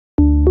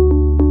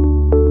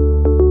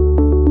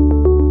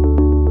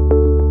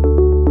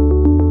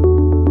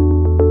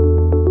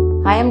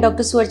am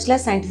Dr. Suvarchala,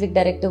 Scientific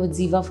Director with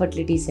ZIVA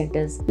Fertility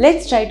Centers.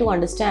 Let's try to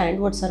understand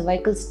what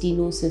cervical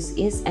stenosis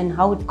is and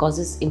how it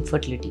causes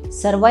infertility.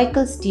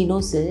 Cervical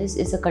stenosis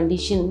is a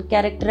condition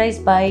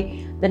characterized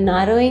by the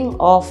narrowing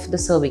of the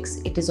cervix.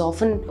 It is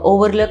often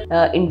overlooked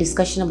in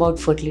discussion about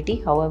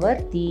fertility.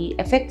 However, the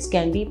effects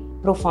can be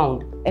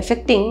profound,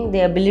 affecting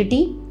the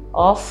ability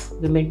of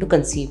women to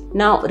conceive.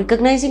 Now,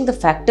 recognizing the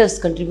factors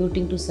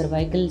contributing to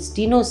cervical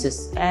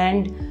stenosis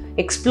and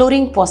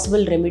exploring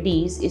possible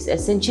remedies is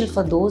essential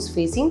for those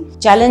facing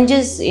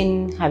challenges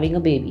in having a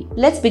baby.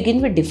 Let's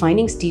begin with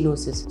defining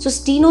stenosis. So,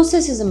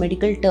 stenosis is a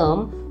medical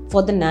term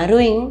for the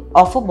narrowing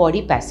of a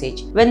body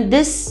passage. When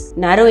this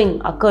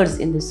narrowing occurs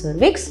in the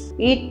cervix,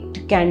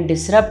 it can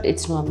disrupt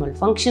its normal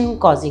function,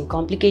 causing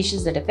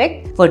complications that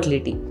affect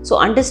fertility. So,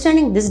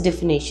 understanding this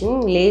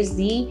definition lays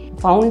the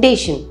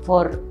foundation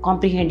for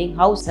comprehending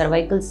how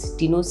cervical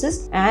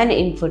stenosis and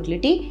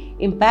infertility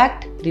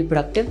impact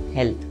reproductive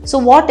health. So,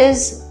 what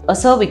is a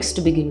cervix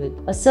to begin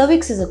with? A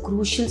cervix is a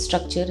crucial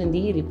structure in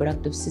the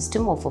reproductive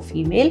system of a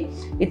female.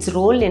 Its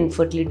role in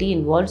fertility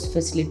involves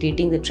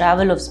facilitating the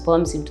travel of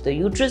sperms into the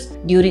uterus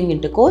during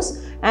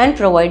intercourse and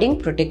providing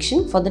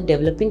protection for the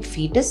developing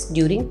fetus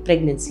during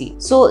pregnancy.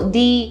 So,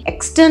 the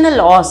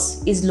external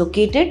os is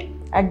located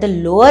at the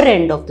lower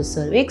end of the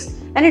cervix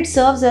and it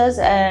serves as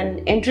an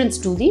entrance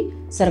to the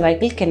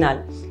cervical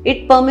canal.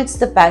 It permits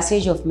the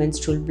passage of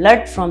menstrual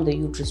blood from the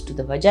uterus to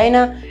the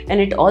vagina, and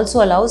it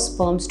also allows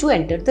sperms to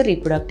enter the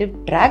reproductive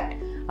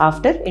tract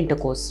after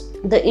intercourse.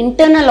 The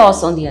internal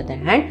os, on the other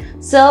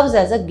hand, serves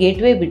as a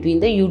gateway between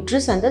the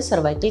uterus and the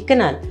cervical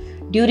canal.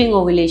 During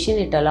ovulation,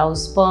 it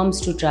allows sperms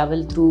to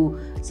travel through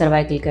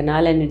cervical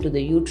canal and into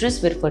the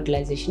uterus where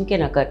fertilization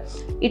can occur.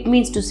 It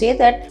means to say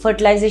that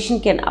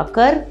fertilization can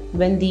occur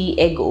when the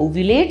egg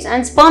ovulates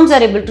and sperms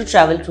are able to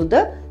travel through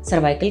the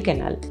cervical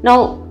canal.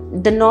 Now,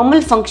 the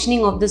normal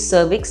functioning of the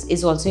cervix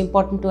is also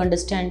important to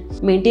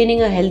understand.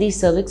 Maintaining a healthy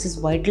cervix is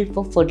vital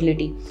for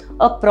fertility.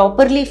 A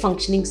properly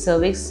functioning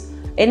cervix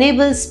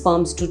enables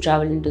sperms to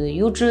travel into the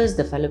uterus,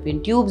 the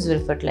fallopian tubes where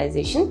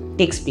fertilization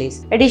takes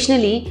place.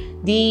 Additionally,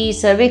 the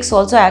cervix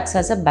also acts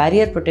as a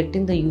barrier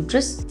protecting the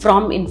uterus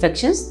from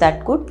infections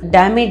that could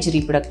damage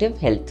reproductive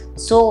health.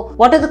 So,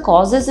 what are the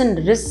causes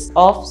and risks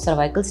of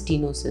cervical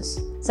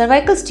stenosis?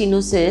 Cervical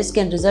stenosis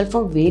can result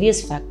from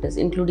various factors,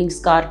 including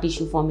scar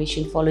tissue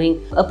formation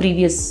following a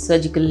previous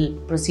surgical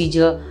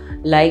procedure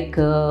like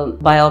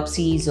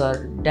biopsies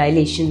or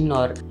dilation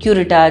or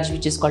curettage,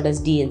 which is called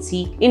as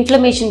DNC.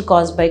 Inflammation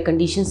caused by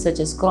conditions such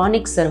as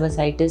chronic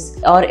cervicitis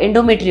or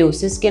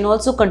endometriosis can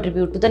also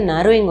contribute to the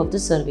narrowing of the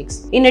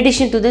cervix. In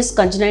addition to this,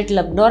 congenital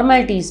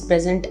abnormalities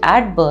present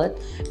at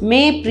birth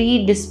may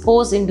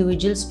predispose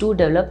individuals to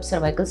develop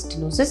cervical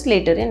stenosis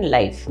later in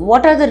life.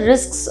 What are the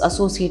risks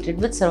associated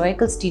with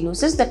cervical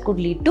stenosis that could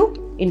lead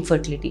to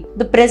infertility?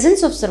 The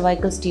presence of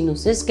cervical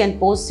stenosis can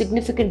pose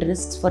significant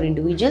risks for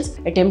individuals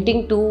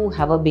attempting to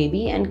have a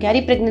baby and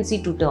carry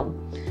pregnancy to term.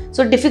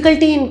 So,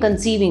 difficulty in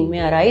conceiving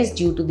may arise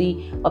due to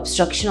the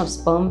obstruction of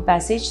sperm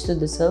passage through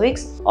the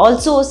cervix.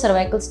 Also,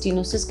 cervical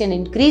stenosis can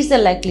increase the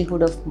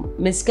likelihood of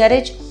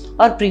miscarriage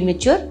or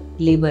premature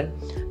labor.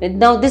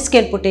 Now, this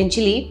can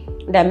potentially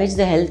damage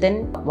the health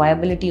and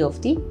viability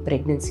of the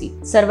pregnancy.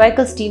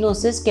 Cervical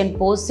stenosis can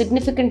pose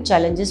significant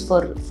challenges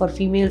for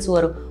females who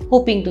are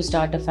hoping to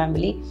start a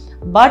family,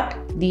 but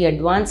the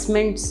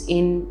advancements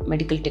in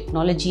medical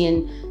technology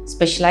and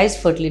specialized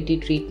fertility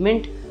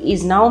treatment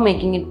is now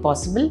making it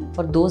possible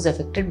for those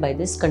affected by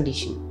this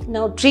condition.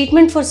 Now,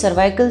 treatment for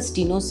cervical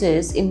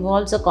stenosis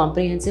involves a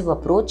comprehensive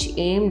approach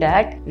aimed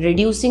at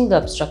reducing the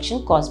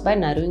obstruction caused by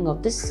narrowing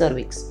of the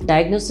cervix.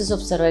 Diagnosis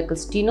of cervical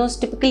stenosis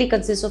typically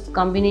consists of a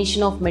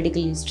combination of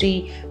medical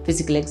history,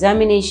 physical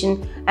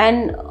examination,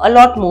 and a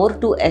lot more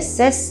to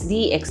assess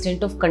the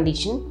extent of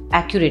condition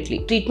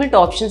accurately. Treatment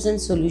options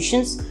and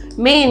solutions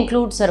may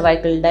include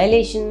cervical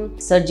dilation,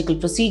 surgical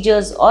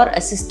procedures, or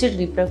assisted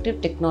reproductive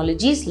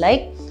technologies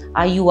like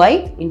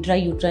IUI,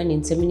 intrauterine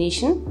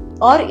insemination,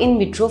 or in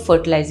vitro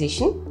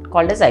fertilization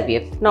called as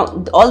IVF.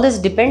 Now, all this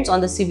depends on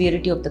the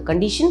severity of the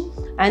condition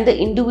and the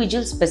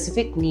individual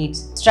specific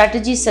needs.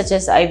 Strategies such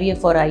as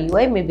IVF or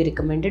IUI may be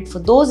recommended for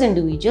those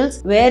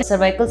individuals where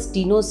cervical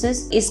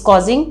stenosis is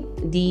causing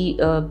the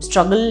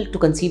struggle to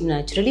conceive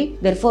naturally.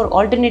 Therefore,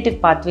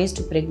 alternative pathways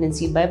to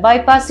pregnancy by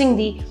bypassing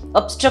the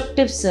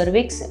obstructive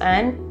cervix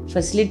and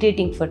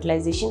facilitating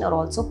fertilization are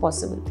also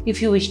possible.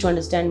 If you wish to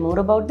understand more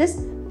about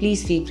this,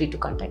 please feel free to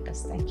contact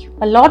us. Thank you.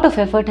 A lot of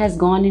effort has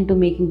gone into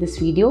making this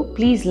video.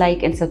 Please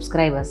like and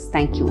subscribe us.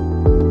 Thank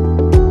you.